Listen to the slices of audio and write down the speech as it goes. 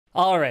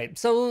All right.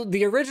 So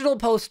the original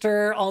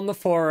poster on the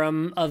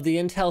forum of the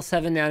Intel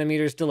 7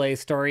 nanometers delay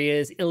story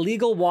is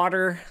illegal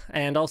water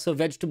and also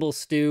vegetable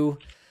stew.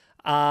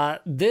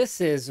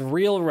 This is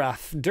real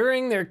rough.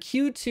 During their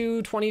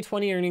Q2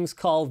 2020 earnings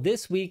call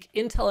this week,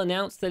 Intel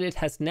announced that it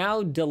has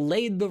now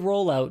delayed the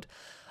rollout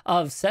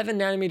of 7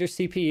 nanometer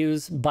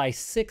CPUs by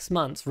 6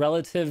 months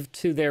relative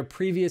to their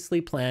previously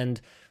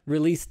planned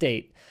release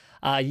date.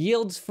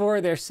 Yields for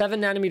their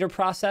 7 nanometer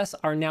process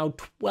are now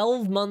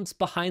 12 months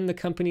behind the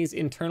company's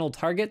internal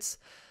targets.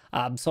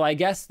 So I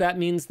guess that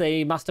means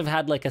they must have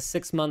had like a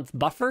 6-month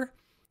buffer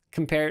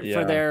compared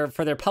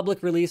for their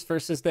public release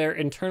versus their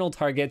internal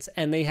targets,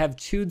 and they have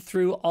chewed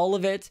through all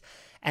of it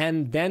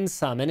and then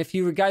some. And if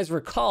you guys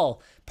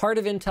recall, part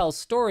of Intel's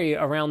story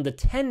around the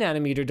 10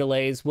 nanometer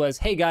delays was,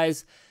 hey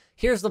guys,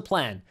 here's the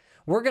plan.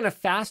 We're going to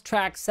fast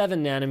track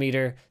 7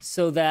 nanometer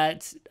so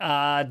that,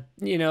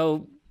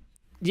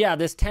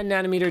 this 10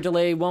 nanometer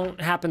delay won't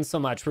happen so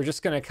much. We're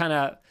just going to kind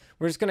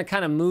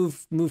of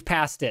move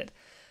past it.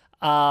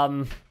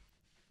 Not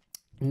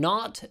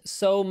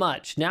so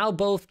much. Now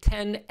both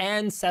 10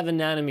 and 7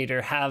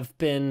 nanometer have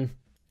been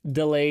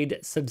delayed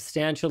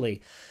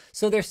substantially.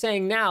 So they're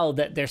saying now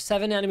that their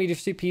 7 nanometer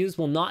CPUs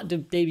will not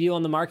debut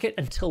on the market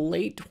until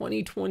late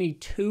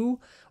 2022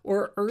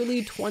 or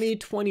early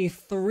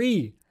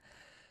 2023.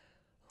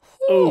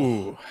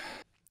 Ooh.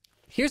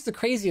 Here's the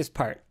craziest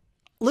part.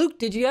 Luke,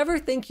 did you ever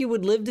think you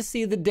would live to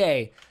see the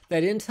day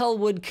that Intel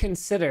would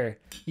consider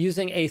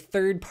using a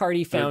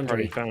third-party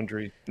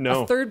foundry?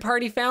 No. A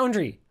third-party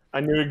foundry. I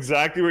knew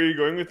exactly where you're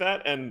going with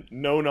that, and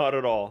no, not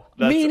at all.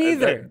 Me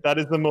neither. That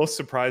is the most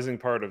surprising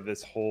part of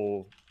this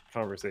whole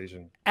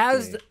conversation.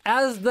 Hold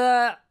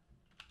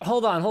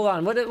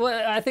on. What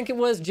I think it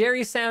was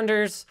Jerry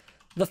Sanders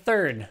the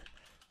third.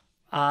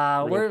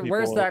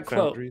 Where's that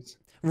quote?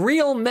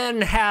 Real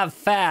men have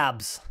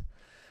fabs.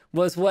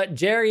 Was what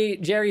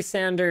Jerry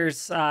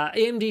Sanders,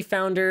 AMD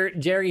founder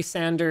Jerry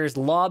Sanders,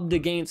 lobbed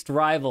against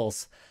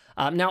rivals.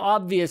 Now,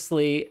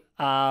 obviously, it's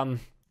a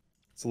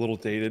little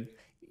dated.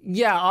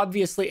 Yeah,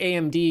 obviously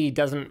AMD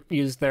doesn't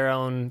use their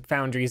own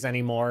foundries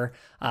anymore.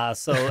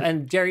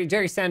 And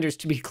Jerry Sanders,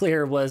 to be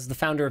clear, was the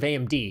founder of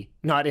AMD,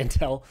 not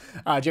Intel.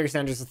 Jerry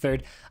Sanders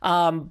III.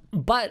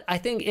 But I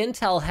think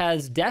Intel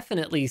has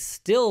definitely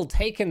still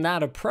taken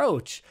that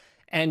approach.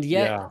 And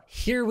yet,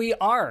 here we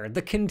are.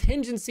 The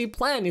contingency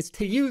plan is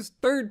to use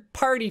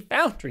third-party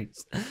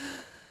foundries.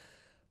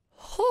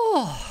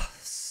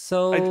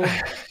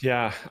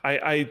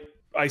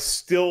 I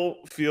still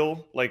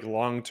feel like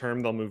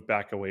long-term they'll move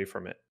back away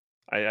from it.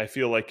 I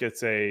feel like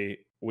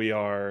we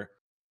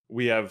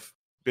have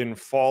been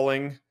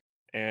falling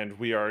and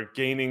we are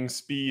gaining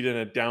speed in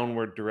a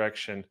downward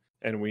direction,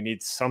 and we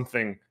need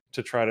something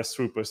to try to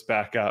swoop us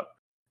back up.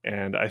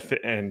 And I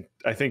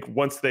think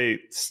once they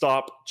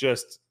stop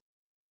just,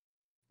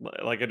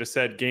 like I just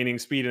said, gaining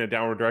speed in a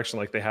downward direction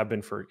like they have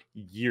been for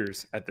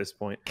years at this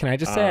point. Can I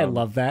just say I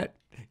love that?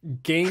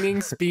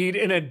 Gaining speed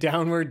in a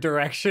downward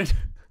direction.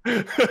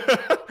 I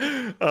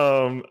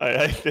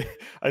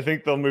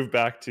think they'll move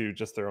back to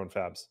just their own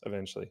fabs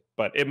eventually,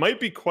 but it might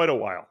be quite a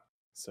while.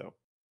 So,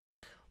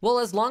 well,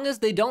 as long as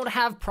they don't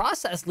have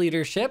process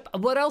leadership,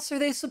 what else are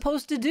they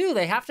supposed to do?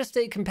 They have to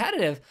stay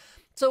competitive.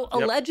 So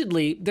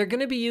allegedly, they're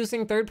going to be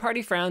using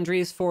third-party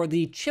foundries for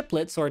the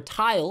chiplets or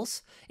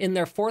tiles in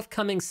their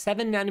forthcoming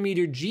 7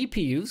 nanometer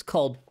GPUs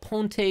called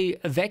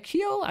Ponte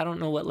Vecchio. I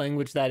don't know what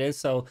language that is,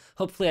 so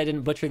hopefully I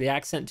didn't butcher the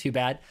accent too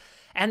bad.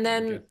 And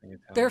then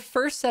their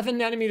first 7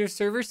 nanometer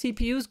server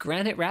CPUs,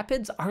 Granite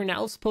Rapids, are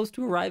now supposed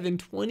to arrive in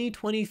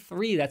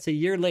 2023. That's a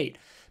year late.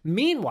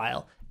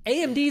 Meanwhile,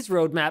 AMD's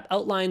roadmap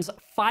outlines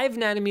 5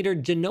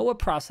 nanometer Genoa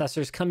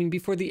processors coming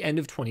before the end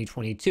of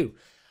 2022.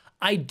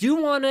 I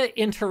do want to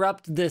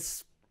interrupt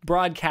this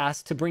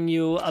broadcast to bring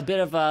you a bit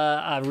of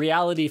a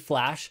reality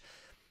flash.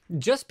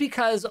 Just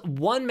because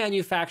one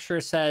manufacturer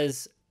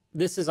says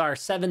this is our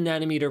 7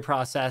 nanometer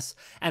process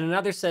and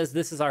another says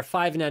this is our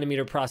 5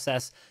 nanometer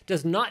process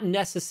does not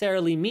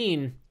necessarily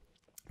mean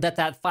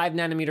that 5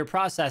 nanometer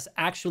process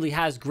actually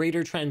has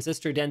greater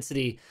transistor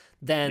density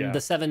than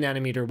the 7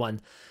 nanometer one.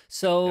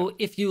 So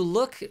if you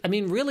look, I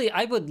mean, really,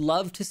 I would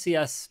love to see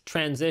us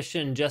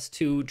transition just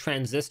to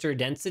transistor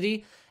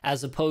density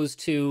as opposed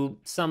to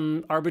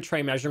some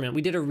arbitrary measurement.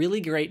 We did a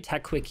really great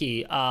tech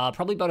quickie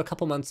probably about a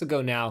couple months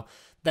ago now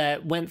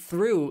that went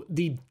through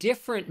the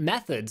different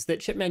methods that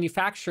chip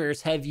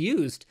manufacturers have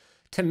used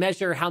to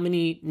measure how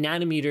many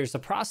nanometers a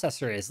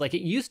processor is. Like,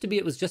 it used to be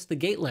it was just the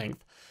gate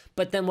length,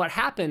 but then what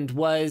happened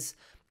was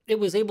it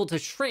was able to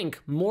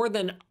shrink more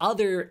than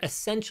other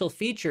essential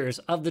features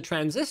of the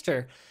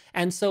transistor.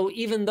 And so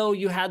even though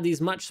you had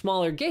these much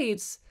smaller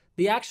gates,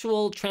 the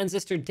actual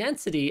transistor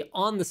density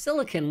on the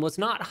silicon was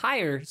not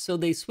higher. So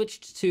they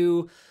switched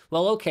to,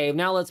 well, okay,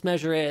 now let's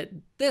measure it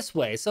this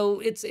way. So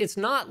it's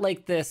not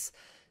like this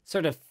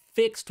sort of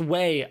fixed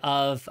way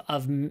of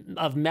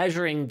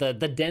measuring the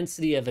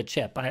density of a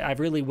chip. I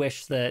really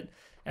wish that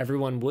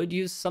everyone would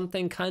use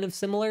something kind of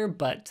similar,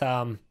 but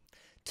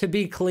to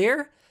be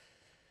clear,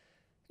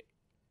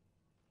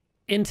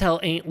 Intel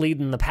ain't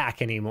leading the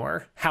pack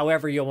anymore,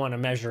 however you want to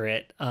measure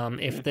it,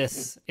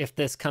 if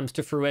this comes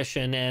to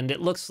fruition. And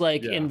it looks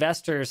like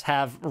investors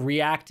have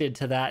reacted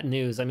to that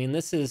news. I mean,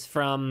 this is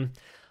from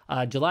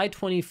July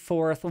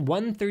 24th,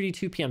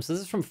 1:32 p.m. So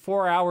this is from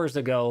 4 hours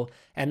ago,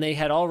 and they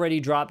had already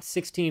dropped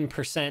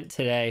 16%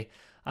 today.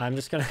 I'm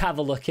just going to have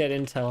a look at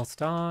Intel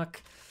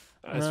stock.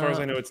 As far as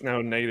I know, it's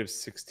now negative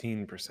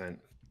 16%.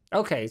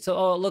 Okay,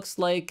 so it looks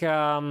like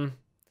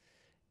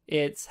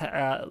it's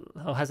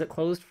has it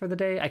closed for the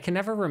day? I can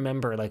never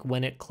remember like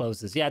when it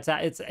closes. Yeah,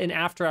 it's in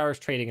after hours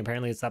trading.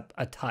 Apparently, it's up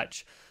a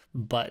touch,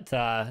 but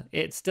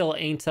it still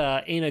ain't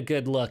a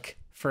good look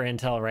for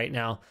Intel right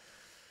now.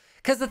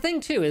 Because the thing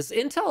too is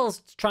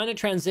Intel's trying to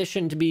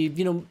transition to be,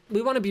 you know,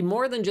 we want to be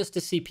more than just a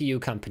CPU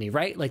company,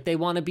 right? Like they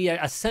want to be a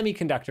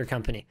semiconductor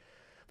company.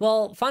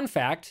 Well, fun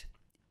fact,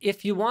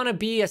 if you want to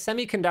be a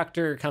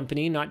semiconductor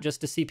company, not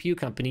just a CPU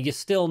company, you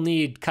still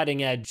need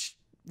cutting edge,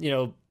 you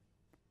know,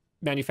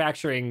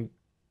 manufacturing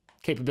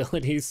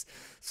capabilities.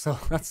 So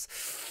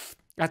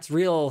that's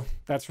real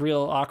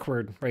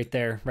awkward right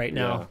there right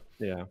now.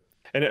 Yeah.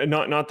 And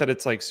not that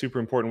it's like super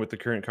important with the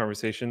current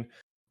conversation.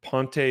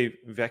 Ponte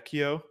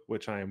Vecchio,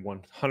 which I am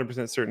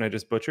 100% certain I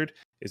just butchered,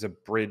 is a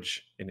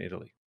bridge in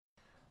Italy.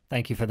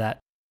 Thank you for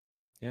that.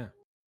 Yeah.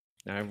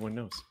 Now everyone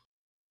knows.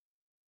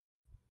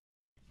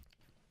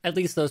 At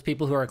least those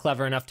people who are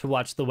clever enough to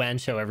watch the WAN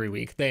show every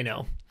week, they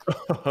know.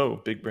 Oh,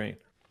 big brain.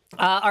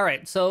 All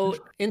right, so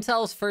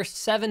Intel's first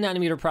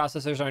 7nm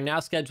processors are now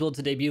scheduled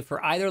to debut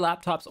for either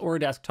laptops or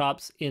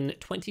desktops in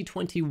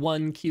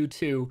 2021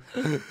 Q2.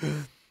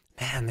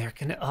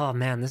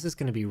 Man, this is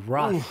gonna be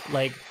rough. Ooh.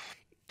 Like,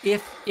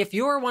 if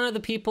you're one of the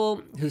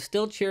people who's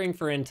still cheering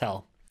for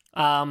Intel,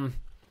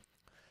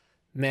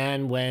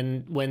 man,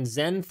 when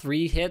Zen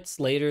 3 hits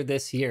later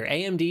this year,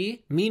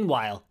 AMD,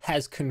 meanwhile,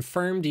 has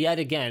confirmed yet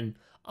again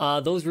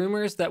those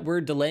rumors that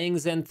we're delaying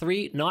Zen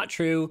 3, not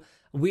true.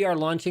 We are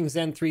launching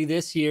Zen 3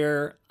 this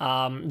year.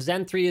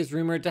 Zen 3 is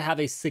rumored to have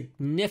a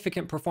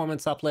significant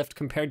performance uplift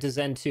compared to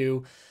Zen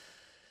 2.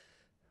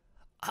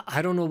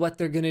 I don't know what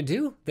they're going to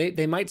do.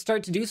 They might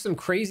start to do some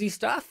crazy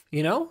stuff,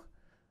 you know?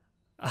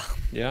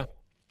 Yeah.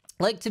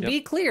 Like, to be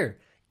clear,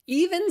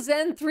 even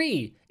Zen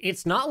 3,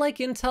 it's not like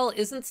Intel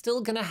isn't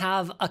still going to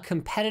have a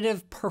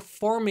competitive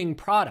performing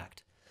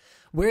product.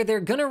 Where they're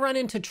going to run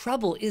into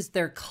trouble is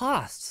their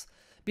costs,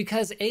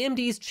 because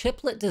AMD's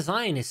chiplet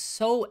design is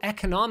so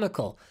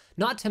economical.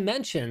 Not to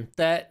mention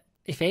that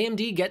if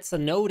AMD gets a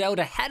node out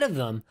ahead of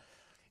them,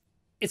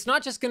 it's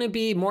not just going to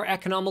be more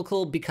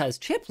economical because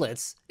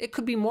chiplets, it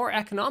could be more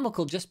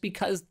economical just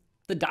because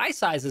the die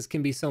sizes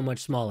can be so much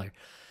smaller.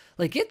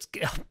 Like,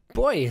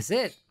 boy, is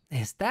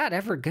that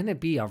ever going to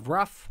be a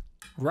rough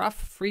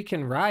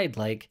freaking ride?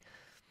 Like,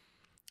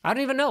 I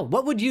don't even know.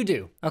 What would you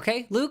do?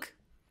 Okay, Luke,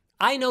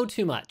 I know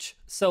too much,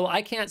 so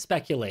I can't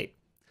speculate,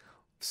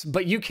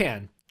 but you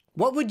can.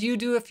 What would you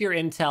do if you're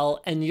Intel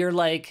and you're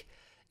like,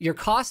 your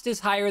cost is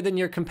higher than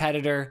your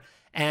competitor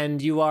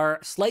and you are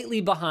slightly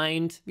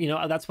behind? You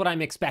know, that's what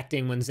I'm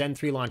expecting when Zen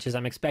 3 launches.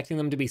 I'm expecting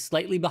them to be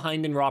slightly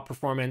behind in raw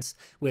performance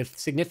with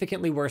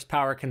significantly worse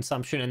power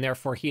consumption and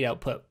therefore heat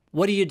output.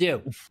 What do you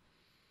do?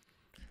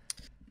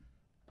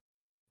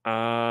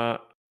 I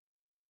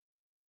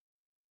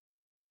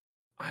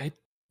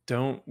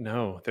don't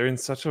know. They're in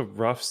such a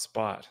rough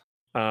spot.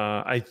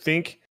 I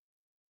think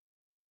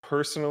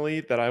personally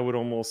that I would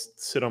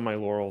almost sit on my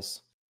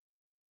laurels.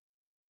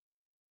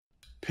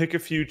 Pick a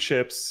few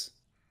chips,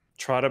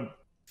 try to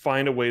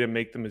find a way to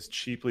make them as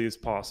cheaply as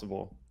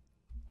possible,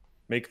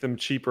 make them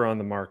cheaper on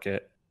the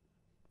market,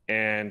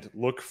 and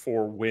look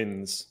for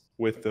wins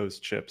with those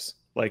chips.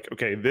 Like,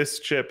 okay, this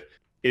chip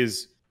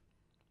is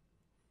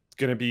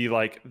going to be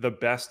like the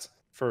best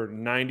for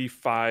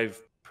 95%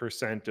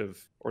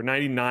 of, or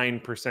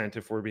 99%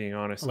 if we're being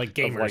honest, like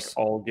gamers. Of like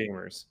all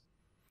gamers.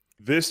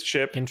 This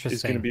chip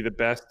is going to be the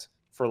best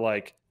for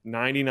like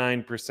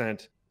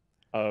 99%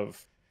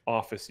 of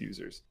Office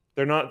users.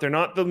 They're not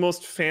the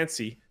most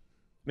fancy.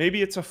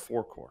 Maybe it's a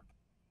 4-core.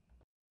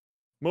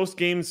 Most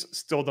games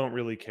still don't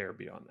really care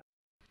beyond that.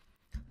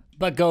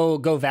 But go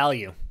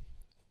value.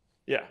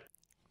 Yeah.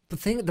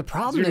 The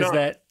problem is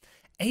that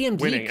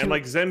AMD winning, and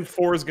like Zen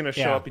 4 is going to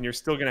show up and you're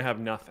still going to have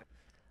nothing.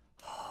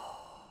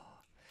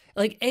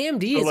 Like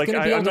AMD is going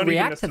to be able to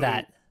react to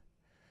that.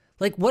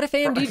 Like, what if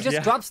AMD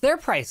just drops their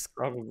price?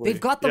 Probably.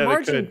 They've got the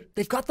margin.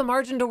 They've got the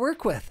margin to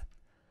work with.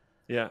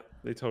 Yeah,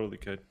 they totally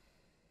could.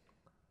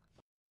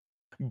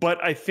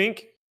 But I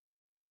think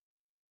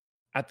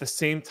at the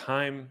same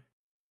time,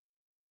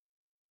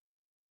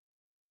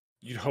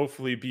 you'd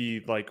hopefully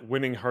be like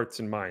winning hearts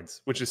and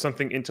minds, which is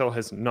something Intel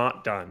has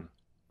not done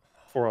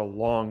for a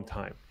long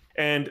time.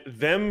 And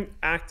them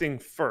acting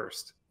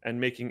first and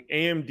making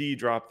AMD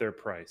drop their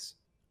price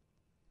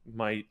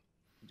might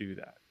do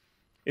that.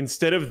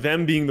 Instead of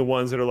them being the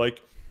ones that are like,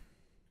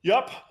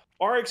 yup,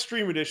 our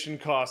Extreme Edition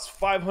costs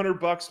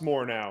 $500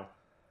 more now.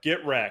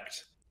 Get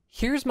wrecked.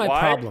 Here's my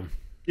problem.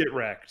 Get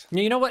wrecked.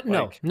 You know what?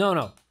 No.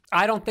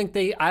 I don't think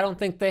they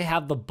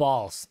have the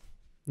balls.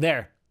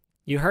 There.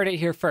 You heard it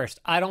here first.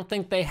 I don't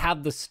think they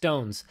have the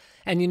stones.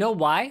 And you know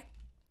why?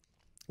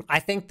 I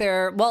think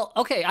they're, well,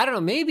 okay, I don't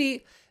know.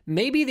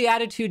 Maybe the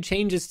attitude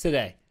changes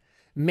today.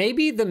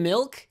 Maybe the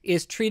milk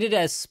is treated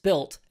as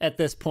spilt at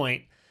this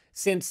point,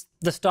 since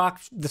the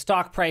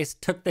stock price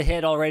took the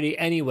hit already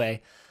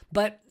anyway.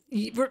 But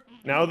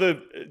now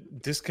the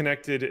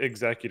disconnected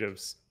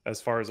executives,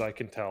 as far as I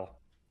can tell.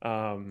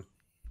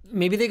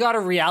 Maybe they got a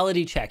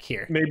reality check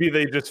here. Maybe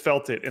they just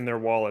felt it in their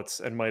wallets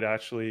and might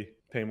actually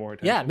pay more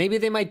attention. Yeah, maybe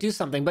they might do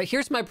something. But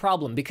here's my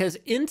problem, because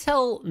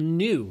Intel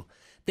knew,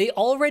 they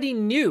already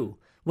knew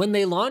when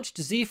they launched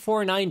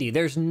Z490,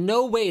 there's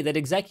no way that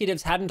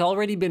executives hadn't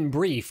already been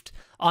briefed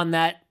on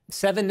that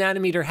 7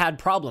 nanometer had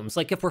problems.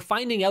 Like, if we're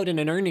finding out in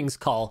an earnings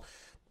call,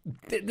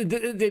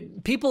 the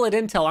people at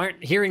Intel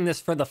aren't hearing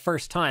this for the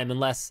first time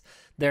unless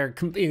they're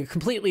in a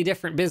completely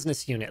different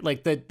business unit.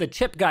 Like, the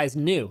chip guys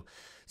knew.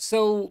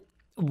 So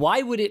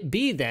why would it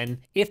be then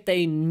if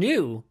they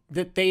knew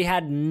that they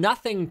had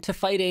nothing to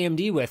fight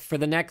AMD with for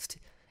the next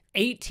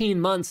 18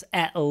 months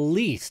at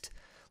least?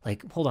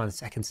 Like, hold on a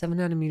second, 7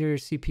 nanometer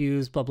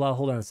CPUs, blah, blah,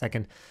 hold on a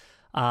second.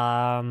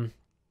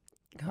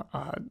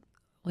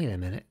 Wait a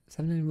minute,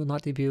 7 nanometer will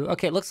not debut.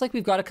 Okay, it looks like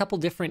we've got a couple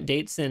different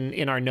dates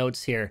in our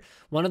notes here.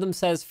 One of them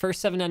says first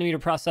 7 nanometer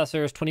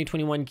processors,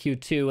 2021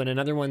 Q2, and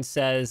another one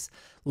says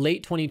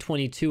late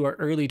 2022 or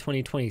early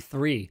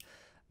 2023.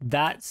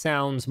 That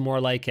sounds more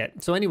like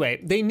it. So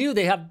anyway, they knew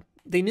they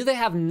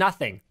have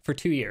nothing for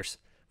 2 years.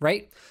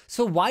 Right?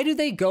 So why do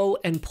they go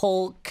and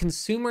pull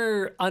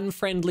consumer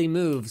unfriendly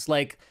moves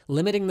like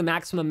limiting the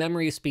maximum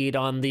memory speed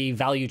on the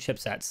value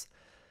chipsets?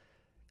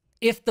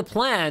 If the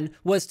plan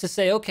was to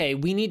say, okay,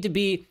 we need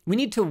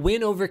to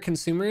win over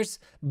consumers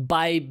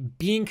by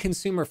being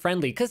consumer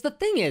friendly. Because the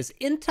thing is,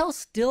 Intel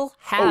still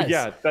has. Oh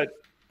yeah, that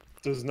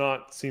does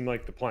not seem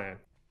like the plan.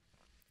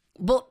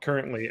 Well,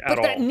 currently at all.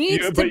 But that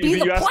needs to be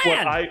the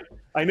plan.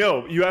 I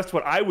know. You asked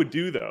what I would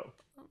do though,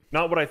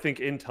 not what I think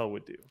Intel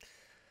would do.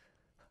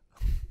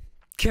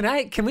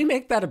 Can we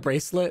make that a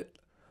bracelet?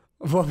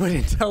 What would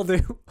Intel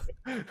do?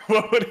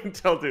 What would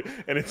Intel do?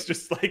 And it's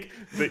just like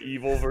the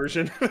evil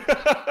version.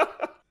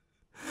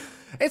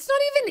 It's not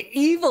even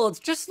evil. It's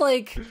just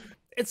like, dumb.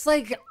 It's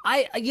the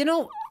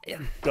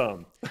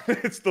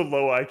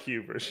low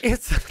IQ version.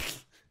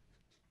 It's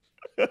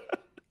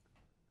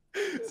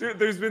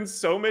There's been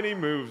so many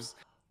moves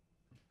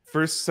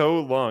for so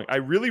long. I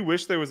really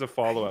wish there was a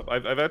follow-up.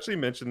 I've actually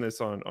mentioned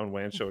this on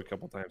WAN Show a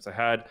couple times. I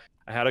had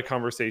a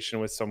conversation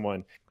with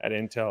someone at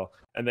Intel,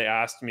 and they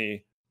asked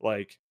me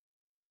like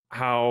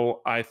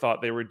how I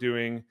thought they were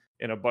doing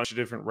in a bunch of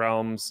different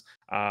realms.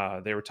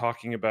 They were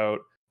talking about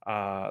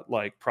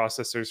like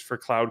processors for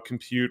cloud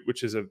compute,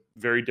 which is a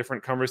very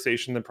different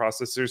conversation than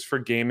processors for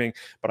gaming.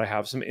 But I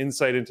have some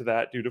insight into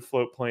that due to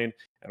Floatplane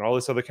and all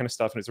this other kind of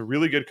stuff. And it's a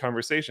really good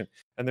conversation.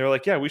 And they're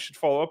like, yeah, we should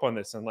follow up on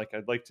this. And like,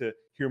 I'd like to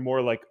hear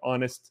more like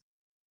honest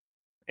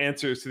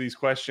answers to these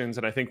questions.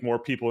 And I think more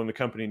people in the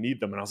company need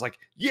them. And I was like,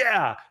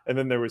 yeah. And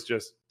then there was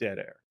just dead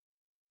air.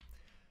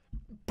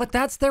 But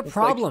that's their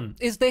problem,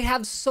 is they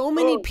have so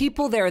many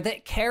people there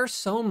that care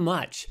so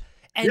much.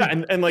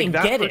 And, and like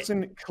that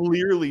person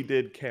clearly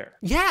did care.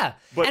 Yeah.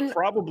 But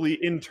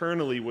probably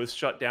internally was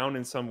shut down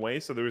in some way.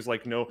 So there was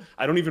like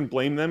I don't even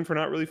blame them for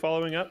not really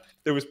following up.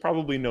 There was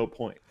probably no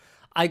point.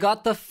 I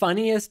got the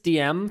funniest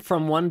DM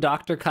from one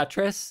Dr.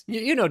 Cuttress.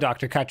 You know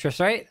Dr. Cuttress,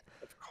 right?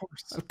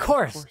 Of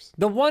course.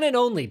 The one and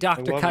only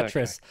Dr.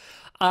 Cuttress.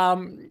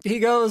 He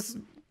goes,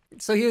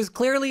 so he was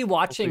clearly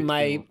watching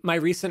my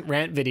recent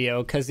rant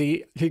video because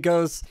he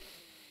goes,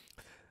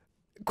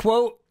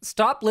 quote,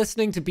 stop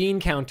listening to bean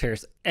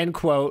counters, end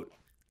quote,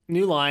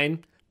 new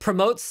line,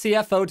 promotes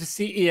CFO to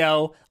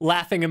CEO,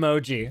 laughing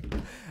emoji.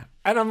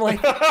 And I'm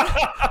like,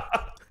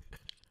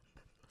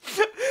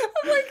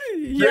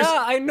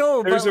 yeah, I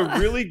know. There's a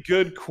really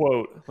good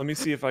quote. Let me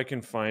see if I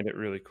can find it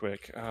really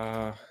quick.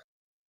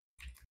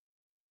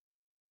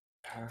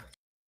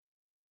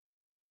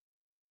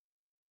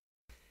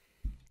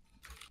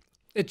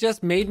 It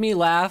just made me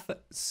laugh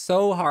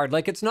so hard.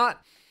 Like, it's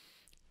not...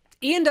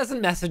 Ian doesn't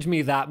message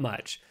me that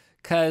much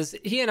because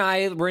he and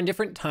I were in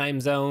different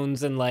time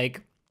zones and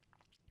like,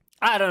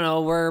 I don't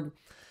know,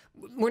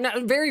 we're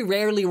not very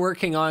rarely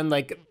working on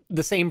like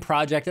the same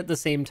project at the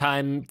same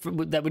time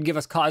that would give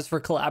us cause for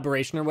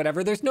collaboration or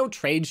whatever. There's no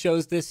trade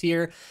shows this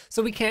year,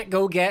 so we can't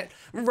go get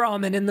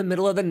ramen in the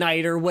middle of the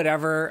night or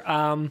whatever.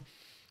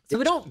 So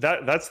we don't.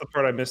 That's the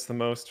part I miss the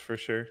most for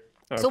sure.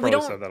 So we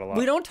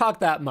don't talk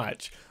that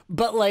much,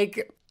 but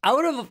like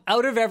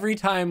out of every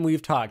time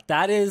we've talked,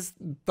 that is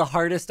the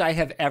hardest I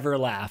have ever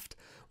laughed.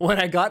 When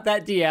I got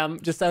that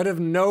DM just out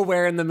of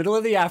nowhere in the middle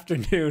of the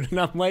afternoon, and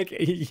I'm like,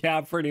 yeah,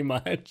 pretty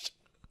much.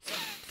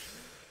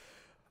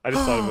 I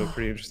just thought of a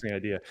pretty interesting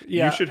idea.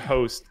 Yeah. You should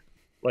host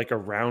like a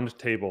round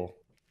table,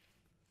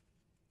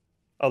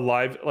 a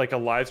live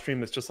stream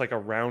that's just like a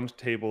round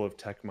table of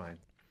tech mind.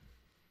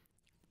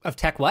 Of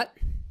tech what?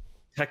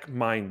 Tech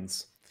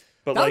minds.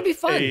 But that like would be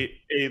fun.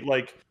 A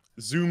like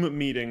Zoom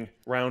meeting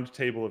round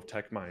table of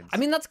tech minds. I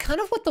mean, that's kind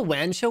of what the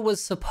WAN Show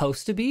was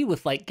supposed to be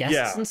with like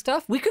guests and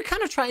stuff. We could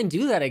kind of try and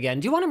do that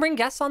again. Do you want to bring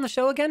guests on the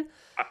show again?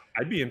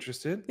 I'd be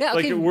interested. Yeah,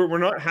 okay. Like we're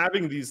not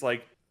having these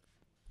like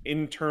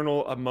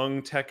internal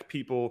among tech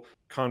people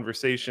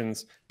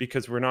conversations,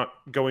 because we're not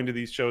going to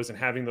these shows and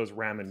having those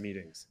ramen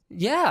meetings.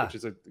 Yeah. Which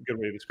is a good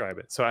way to describe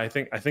it. So I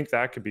think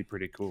that could be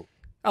pretty cool.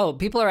 Oh,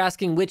 people are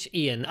asking which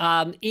Ian.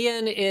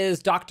 Ian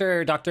is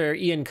Dr.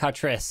 Ian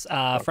Cutress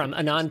from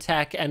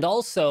AnandTech, and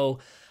also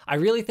I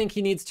really think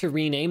he needs to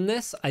rename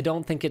this. I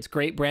don't think it's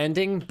great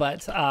branding,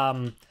 but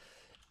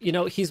you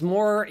know, he's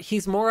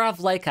more of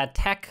like a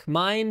tech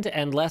mind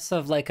and less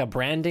of like a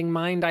branding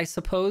mind, I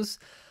suppose.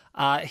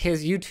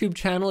 His YouTube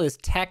channel is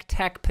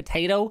Tech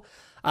Potato.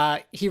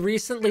 He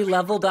recently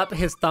leveled up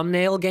his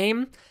thumbnail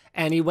game,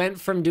 and he went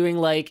from doing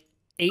like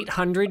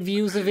 800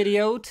 views a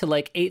video to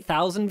like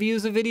 8,000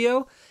 views a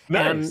video.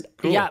 Nice.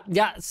 Cool.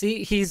 Yeah.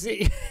 See, he's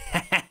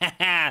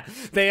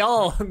they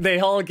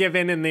all give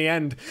in the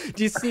end.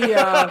 Do you see?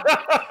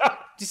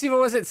 Do you see,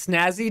 what was it?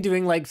 Snazzy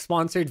doing like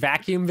sponsored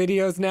vacuum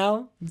videos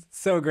now.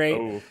 So great.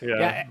 Oh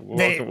yeah.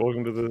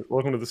 Welcome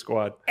to the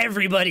squad.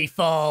 Everybody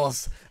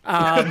falls.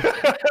 I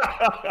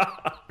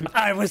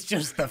was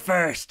just the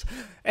first.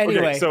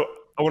 Anyway, okay, so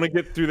I want to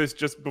get through this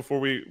just before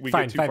we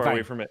get too far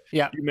away from it.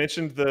 Yeah. You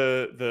mentioned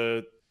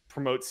the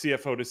promote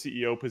CFO to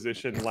CEO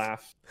position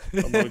laugh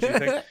emoji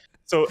thing.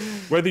 So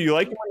whether you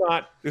like it or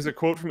not, there's a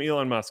quote from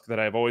Elon Musk that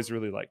I've always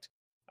really liked.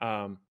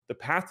 The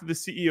path to the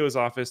CEO's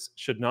office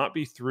should not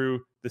be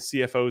through the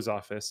CFO's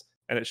office,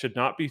 and it should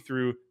not be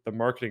through the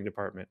marketing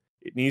department.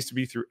 It needs to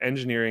be through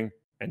engineering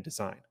and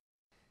design.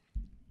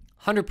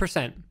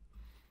 100%.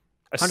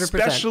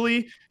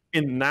 Especially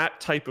in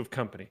that type of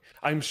company.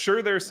 I'm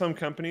sure there are some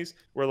companies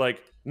where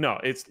like, no,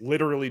 it's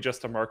literally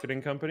just a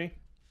marketing company.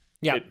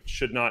 Yeah. It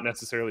should not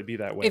necessarily be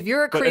that way. If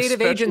you're a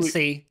creative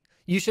agency,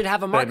 you should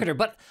have a marketer.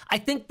 But I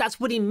think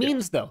that's what he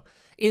means, though,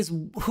 is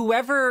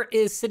whoever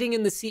is sitting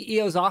in the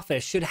CEO's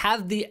office should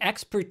have the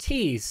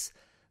expertise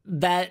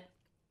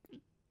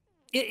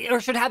or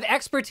should have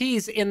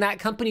expertise in that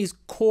company's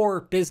core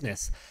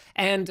business.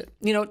 And,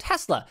 you know,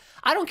 Tesla,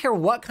 I don't care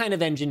what kind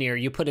of engineer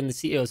you put in the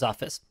CEO's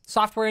office,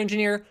 software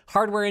engineer,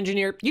 hardware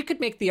engineer, you could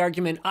make the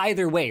argument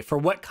either way for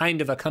what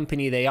kind of a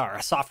company they are,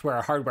 a software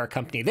or hardware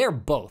company. They're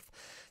both.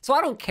 So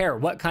I don't care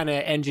what kind of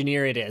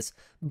engineer it is,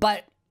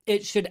 but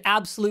it should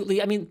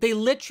absolutely, I mean, they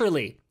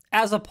literally,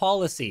 as a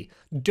policy,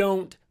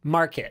 don't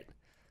market.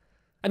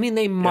 I mean,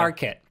 they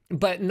market,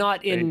 but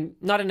not in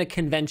a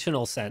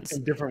conventional sense.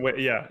 In different ways,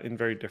 yeah, in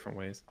very different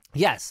ways.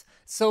 Yes.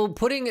 So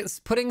putting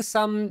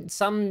some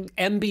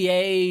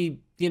MBA,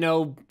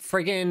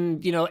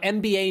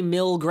 MBA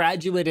mill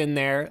graduate in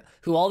there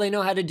who all they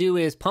know how to do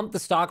is pump the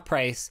stock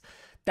price,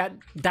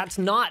 that's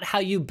not how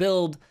you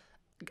build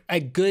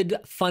a good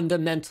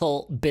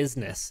fundamental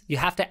business. You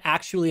have to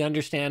actually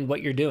understand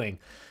what you're doing.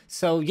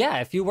 So yeah,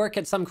 if you work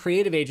at some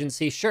creative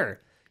agency, sure,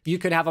 you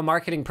could have a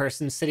marketing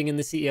person sitting in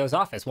the CEO's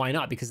office. Why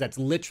not? Because that's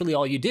literally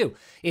all you do.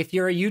 If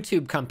you're a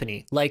YouTube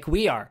company like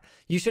we are,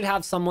 you should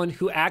have someone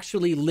who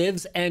actually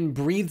lives and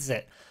breathes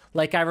it.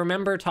 Like I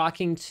remember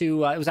talking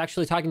to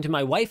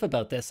my wife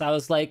about this. I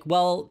was like,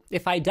 well,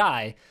 if I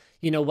die,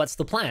 what's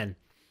the plan?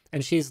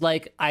 And she's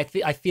like, I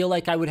feel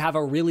like I would have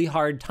a really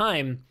hard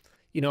time,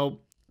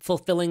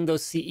 fulfilling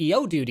those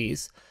CEO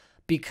duties,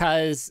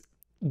 because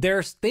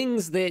there's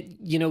things that,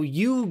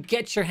 you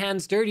get your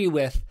hands dirty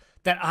with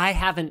that I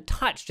haven't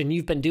touched, and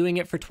you've been doing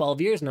it for 12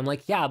 years. And I'm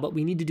like, yeah, but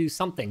we need to do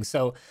something.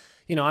 So,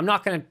 I'm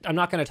not going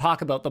to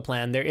talk about the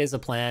plan. There is a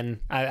plan.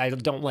 I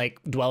don't like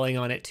dwelling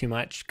on it too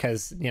much,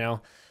 because,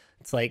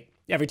 it's like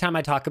every time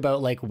I talk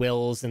about like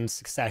wills and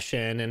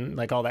succession and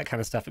like all that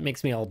kind of stuff, it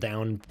makes me all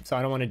down. So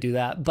I don't want to do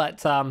that.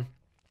 But,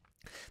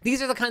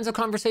 these are the kinds of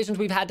conversations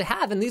we've had to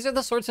have, and these are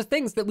the sorts of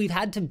things that we've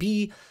had to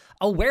be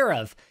aware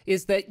of,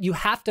 is that you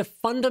have to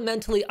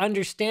fundamentally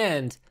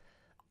understand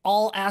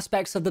all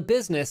aspects of the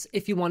business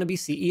if you want to be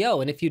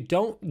CEO. And if you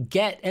don't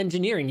get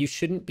engineering, you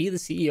shouldn't be the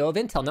CEO of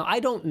Intel. Now, I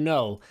don't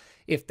know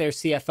if their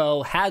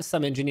CFO has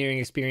some engineering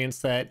experience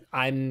that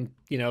I'm,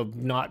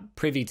 not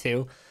privy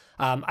to.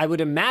 I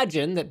would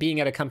imagine that being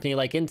at a company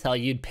like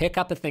Intel, you'd pick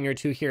up a thing or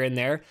two here and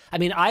there. I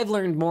mean, I've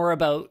learned more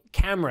about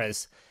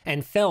cameras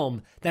and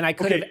film than I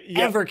could have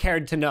ever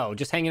cared to know,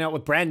 just hanging out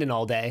with Brandon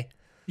all day.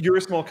 You're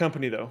a small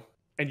company, though,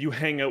 and you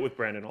hang out with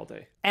Brandon all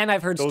day. And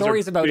I've heard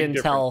stories about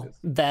Intel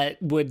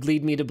that would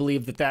lead me to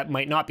believe that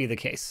might not be the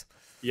case.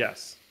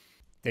 Yes.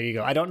 There you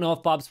go. I don't know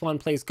if Bob Swan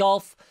plays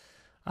golf.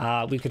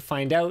 We could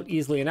find out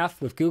easily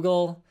enough with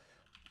Google.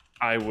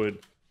 I would.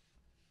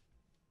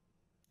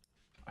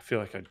 I feel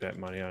like I'd bet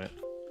money on it.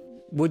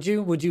 Would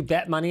you? Would you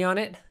bet money on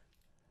it?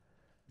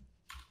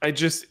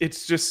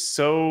 It's just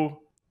so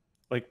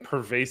like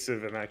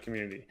pervasive in that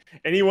community.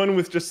 Anyone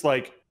with just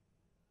like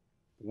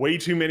way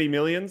too many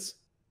millions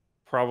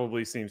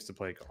probably seems to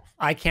play golf.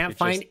 I can't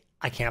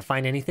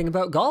find anything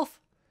about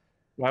golf.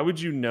 Why would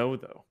you know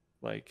though?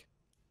 Like,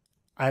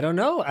 I don't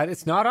know.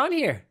 It's not on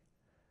here.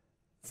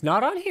 It's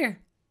not on here.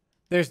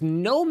 There's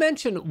no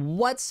mention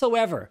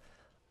whatsoever.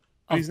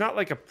 He's not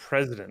like a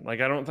president.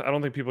 Like I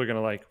don't think people are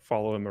gonna like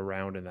follow him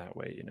around in that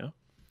way,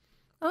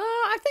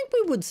 I think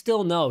we would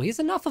still know. He's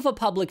enough of a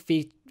public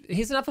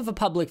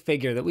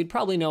figure that we'd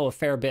probably know a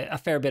fair bit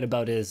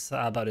about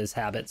his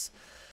habits.